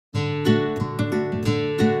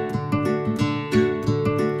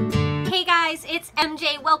it's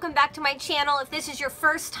MJ. Welcome back to my channel. If this is your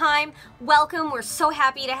first time, welcome. We're so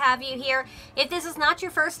happy to have you here. If this is not your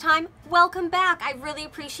first time, welcome back. I really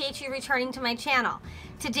appreciate you returning to my channel.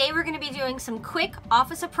 Today we're going to be doing some quick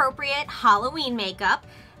office appropriate Halloween makeup.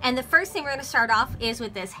 And the first thing we're going to start off is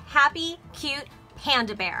with this happy, cute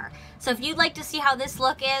panda bear. So if you'd like to see how this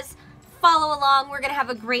look is, follow along. We're going to have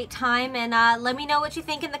a great time, and let me know what you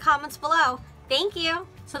think in the comments below. Thank you.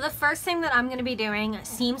 So the first thing that I'm going to be doing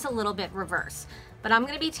seems a little bit reverse, but I'm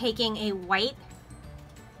going to be taking a white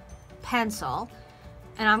pencil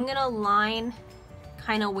and I'm going to line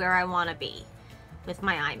kind of where I want to be with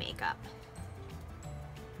my eye makeup.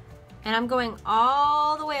 And I'm going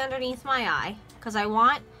all the way underneath my eye because I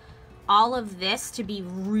want all of this to be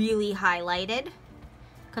really highlighted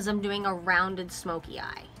because I'm doing a rounded smoky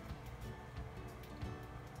eye.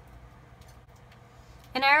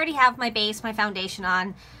 And I already have my base, my foundation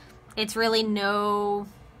on. It's really no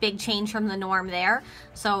big change from the norm there.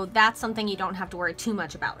 So that's something you don't have to worry too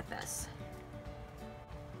much about with this.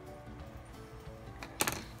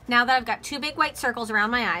 Now that I've got two big white circles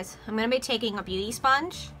around my eyes, I'm going to be taking a beauty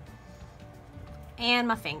sponge and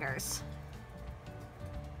my fingers.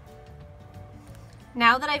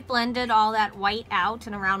 Now that I've blended all that white out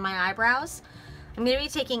and around my eyebrows, I'm going to be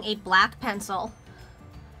taking a black pencil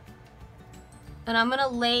and I'm going to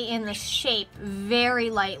lay in the shape very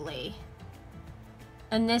lightly.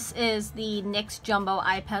 And this is the NYX Jumbo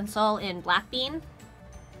Eye Pencil in Black Bean.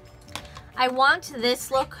 I want this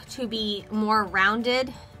look to be more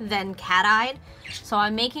rounded than cat-eyed, so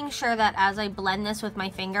I'm making sure that as I blend this with my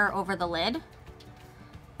finger over the lid,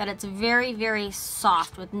 that it's very, very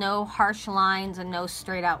soft with no harsh lines and no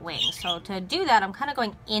straight out wings. So to do that, I'm kind of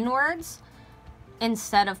going inwards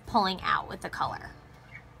instead of pulling out with the color.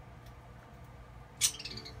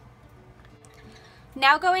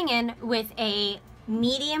 Now going in with a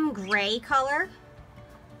medium gray color,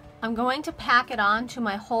 I'm going to pack it on to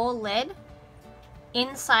my whole lid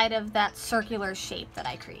inside of that circular shape that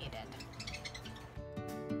I created.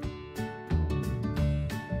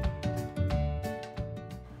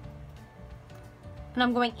 And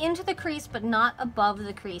I'm going into the crease but not above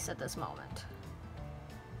the crease at this moment.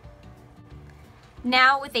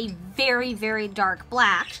 Now with a very, very dark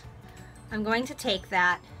black, I'm going to take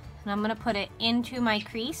that and I'm going to put it into my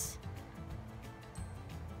crease.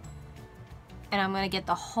 And I'm going to get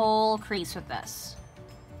the whole crease with this.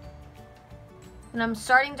 And I'm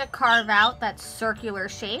starting to carve out that circular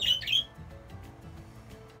shape.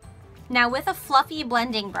 Now with a fluffy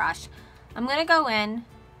blending brush, I'm going to go in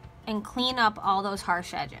and clean up all those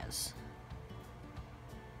harsh edges,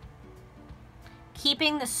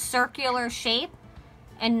 keeping the circular shape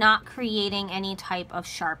and not creating any type of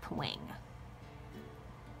sharp wing.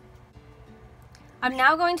 I'm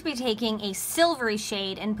now going to be taking a silvery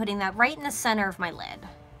shade and putting that right in the center of my lid.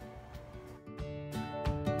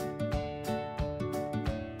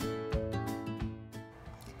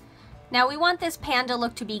 Now we want this panda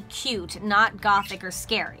look to be cute, not gothic or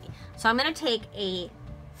scary. So I'm going to take a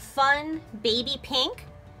fun baby pink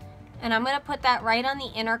and I'm going to put that right on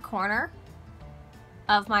the inner corner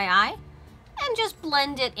of my eye and just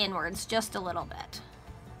blend it inwards just a little bit.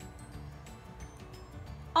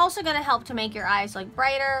 Also going to help to make your eyes look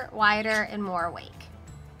brighter, wider, and more awake.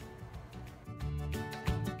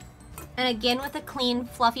 And again with a clean,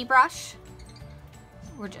 fluffy brush,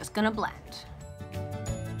 we're just going to blend.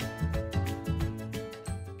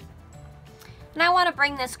 And I want to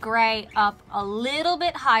bring this gray up a little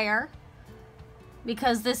bit higher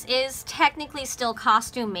because this is technically still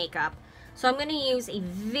costume makeup. So I'm going to use a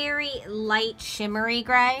very light shimmery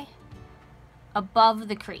gray above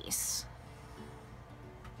the crease.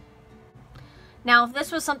 Now, if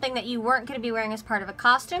this was something that you weren't going to be wearing as part of a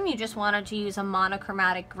costume, you just wanted to use a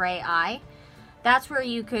monochromatic gray eye, that's where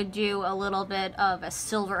you could do a little bit of a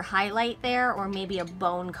silver highlight there, or maybe a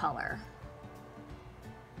bone color.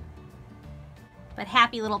 But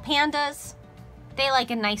happy little pandas, they like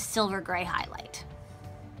a nice silver gray highlight.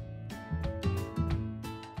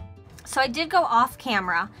 So I did go off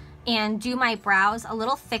camera and do my brows a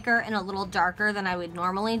little thicker and a little darker than I would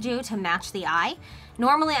normally do to match the eye.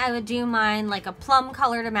 Normally I would do mine like a plum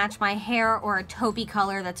color to match my hair or a taupey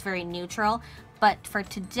color that's very neutral, but for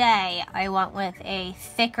today I went with a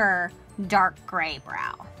thicker dark gray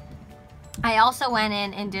brow. I also went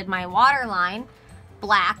in and did my waterline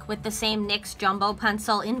black with the same NYX Jumbo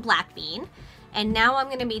pencil in Black Bean, and now I'm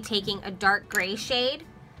going to be taking a dark gray shade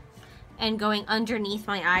and going underneath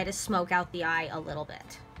my eye to smoke out the eye a little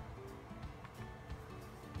bit.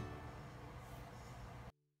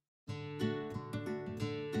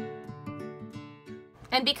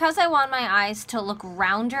 And because I want my eyes to look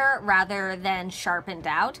rounder rather than sharpened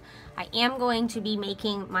out, I am going to be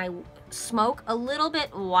making my smoke a little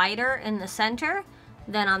bit wider in the center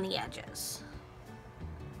than on the edges.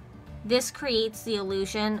 This creates the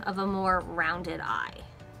illusion of a more rounded eye.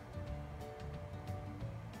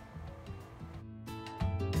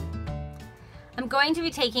 I'm going to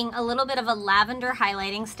be taking a little bit of a lavender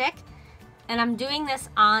highlighting stick, and I'm doing this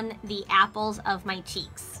on the apples of my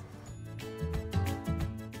cheeks.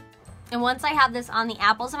 And once I have this on the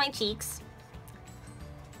apples of my cheeks,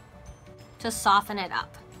 to soften it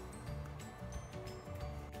up.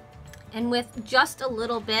 And with just a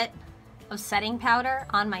little bit of setting powder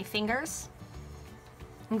on my fingers,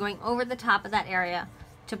 I'm going over the top of that area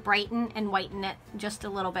to brighten and whiten it just a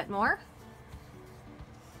little bit more.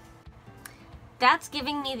 That's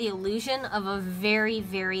giving me the illusion of a very,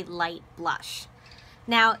 very light blush.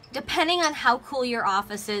 Now, depending on how cool your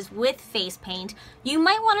office is with face paint, you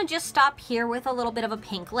might want to just stop here with a little bit of a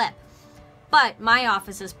pink lip. But my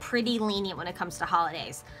office is pretty lenient when it comes to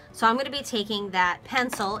holidays. So I'm going to be taking that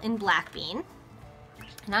pencil in Black Bean,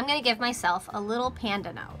 and I'm going to give myself a little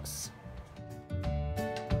panda nose.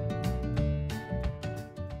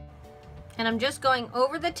 And I'm just going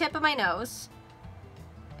over the tip of my nose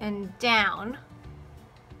and down.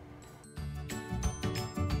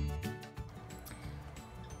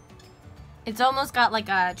 It's almost got like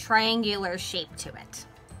a triangular shape to it.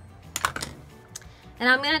 And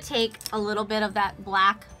I'm gonna take a little bit of that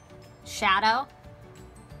black shadow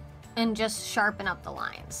and just sharpen up the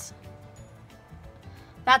lines.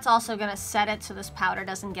 That's also gonna set it so this powder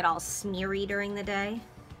doesn't get all smeary during the day.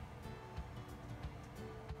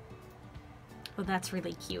 Oh, that's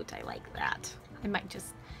really cute, I like that. I might just,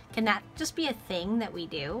 can that just be a thing that we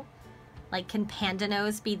do? Like, can panda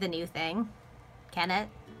nose be the new thing? Can it?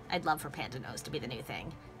 I'd love for panda nose to be the new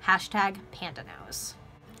thing. Hashtag panda nose.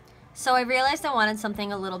 So I realized I wanted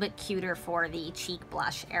something a little bit cuter for the cheek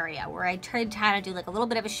blush area, where I tried to do like a little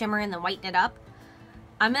bit of a shimmer and then whiten it up.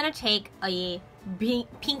 I'm gonna take a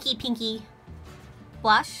pinky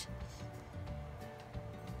blush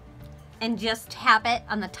and just tap it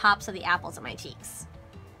on the tops of the apples of my cheeks.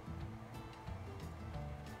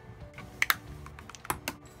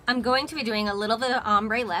 I'm going to be doing a little bit of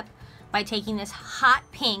ombre lip by taking this hot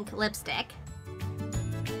pink lipstick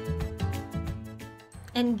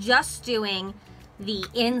and just doing the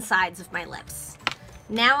insides of my lips.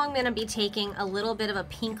 Now I'm gonna be taking a little bit of a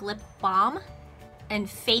pink lip balm and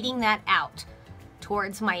fading that out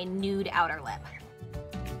towards my nude outer lip.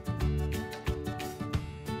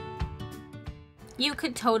 You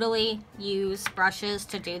could totally use brushes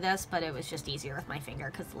to do this, but it was just easier with my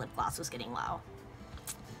finger because the lip gloss was getting low.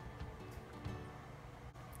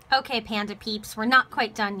 Okay, Panda peeps, we're not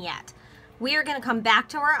quite done yet. We are gonna come back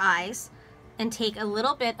to our eyes and take a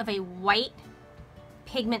little bit of a white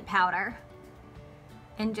pigment powder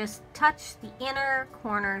and just touch the inner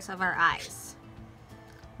corners of our eyes.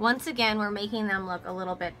 Once again, we're making them look a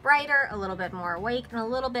little bit brighter, a little bit more awake, and a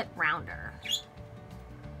little bit rounder.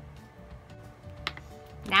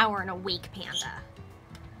 Now we're an awake panda.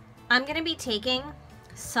 I'm gonna be taking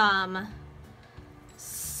some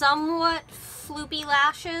somewhat floopy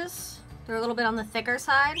lashes. They're a little bit on the thicker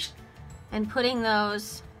side, and putting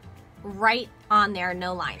those right on there,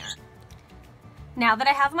 no liner. Now that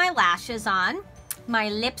I have my lashes on, my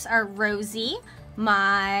lips are rosy,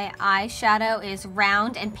 my eyeshadow is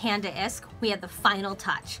round and panda-esque, we have the final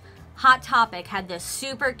touch. Hot Topic had this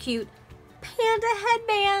super cute panda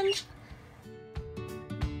headband.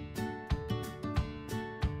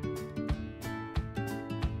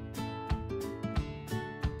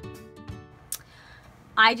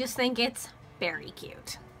 I just think it's very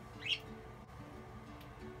cute.